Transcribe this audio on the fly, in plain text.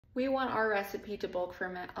We want our recipe to bulk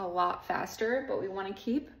ferment a lot faster, but we want to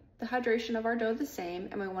keep the hydration of our dough the same,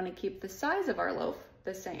 and we want to keep the size of our loaf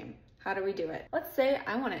the same. How do we do it? Let's say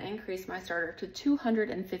I want to increase my starter to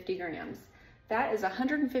 250 grams. That is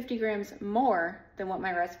 150 grams more than what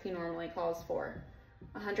my recipe normally calls for.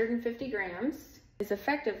 150 grams is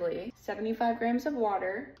effectively 75 grams of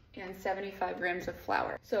water and 75 grams of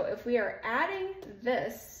flour. So if we are adding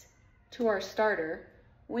this to our starter,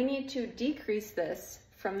 we need to decrease this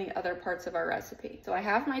from the other parts of our recipe. So I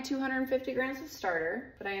have my 250 grams of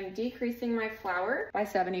starter, but I am decreasing my flour by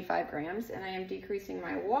 75 grams and I am decreasing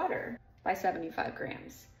my water by 75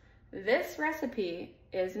 grams. This recipe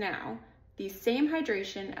is now the same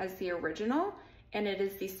hydration as the original, and it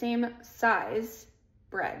is the same size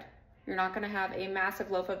bread. You're not gonna have a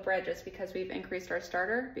massive loaf of bread just because we've increased our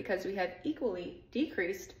starter, because we have equally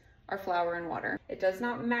decreased our flour and water. It does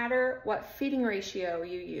not matter what feeding ratio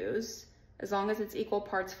you use. As long as it's equal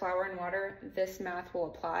parts flour and water, this math will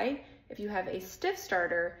apply. If you have a stiff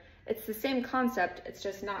starter, it's the same concept, it's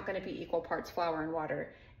just not gonna be equal parts flour and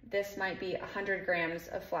water. This might be 100 grams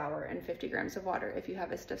of flour and 50 grams of water if you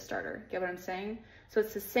have a stiff starter. Get what I'm saying? So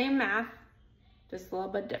it's the same math, just a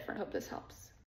little bit different. Hope this helps.